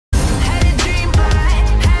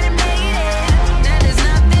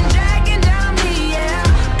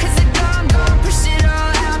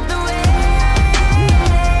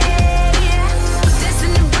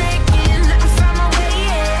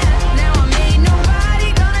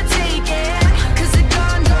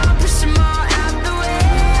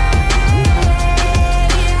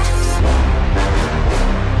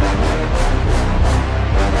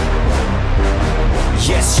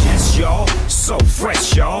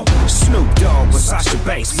y'all. Snoop Dogg with Sasha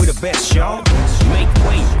Banks, we the best, y'all. Make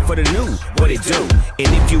way for the new, what it do?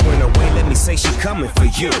 And if you run away, let me say she coming for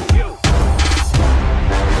you.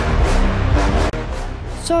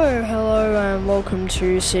 So, hello and welcome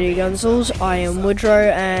to City Gunzels. I am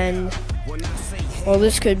Woodrow, and well,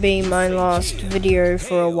 this could be my last video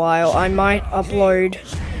for a while. I might upload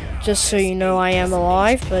just so you know I am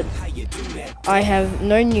alive, but I have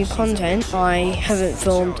no new content. I haven't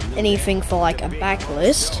filmed anything for like a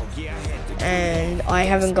backlist, and I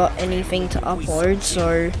haven't got anything to upload,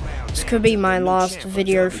 so this could be my last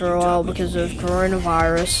video for a while because of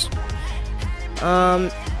coronavirus.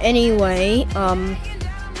 Anyway,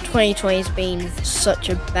 2020's been such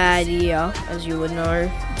a bad year, as you would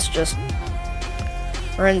know. It's just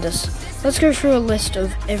horrendous. Let's go through a list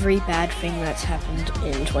of every bad thing that's happened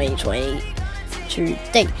in 2020 to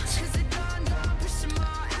date.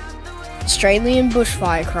 Australian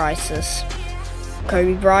bushfire crisis.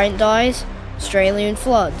 Kobe Bryant dies. Australian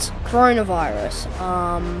floods. Coronavirus.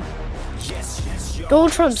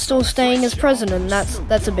 Donald Trump still staying as president.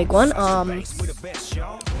 That's a big one.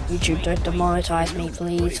 YouTube, don't demonetize me,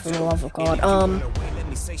 please, for the love of God.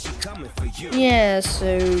 Yeah,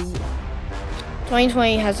 so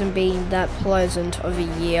 2020 hasn't been that pleasant of a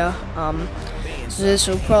year. So this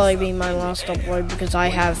will probably be my last upload because I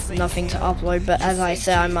have nothing to upload, but as I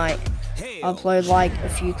said, I might upload like a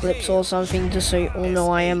few clips or something just so you all know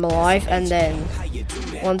I am alive, and then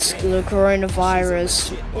once the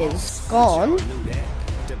coronavirus is gone,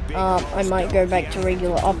 I might go back to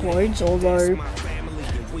regular uploads, although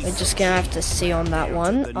we're just gonna have to see on that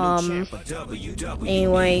one.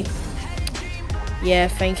 Anyway, yeah,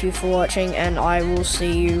 thank you for watching, and I will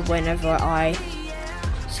see you whenever I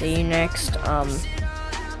see you next.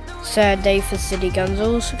 Sad day for City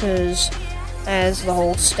Gunzels, because as the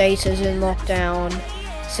whole state is in lockdown,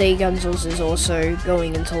 City Gunzels is also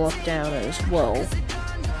going into lockdown as well.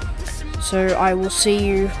 So I will see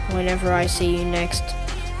you whenever I see you next.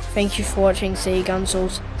 Thank you for watching City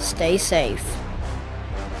Gunzels. Stay safe.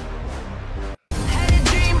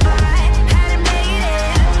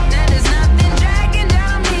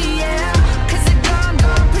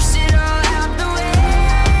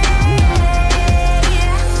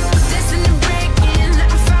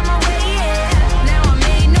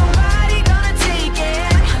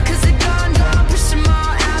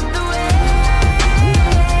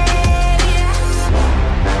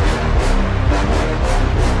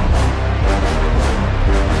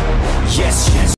 Yes,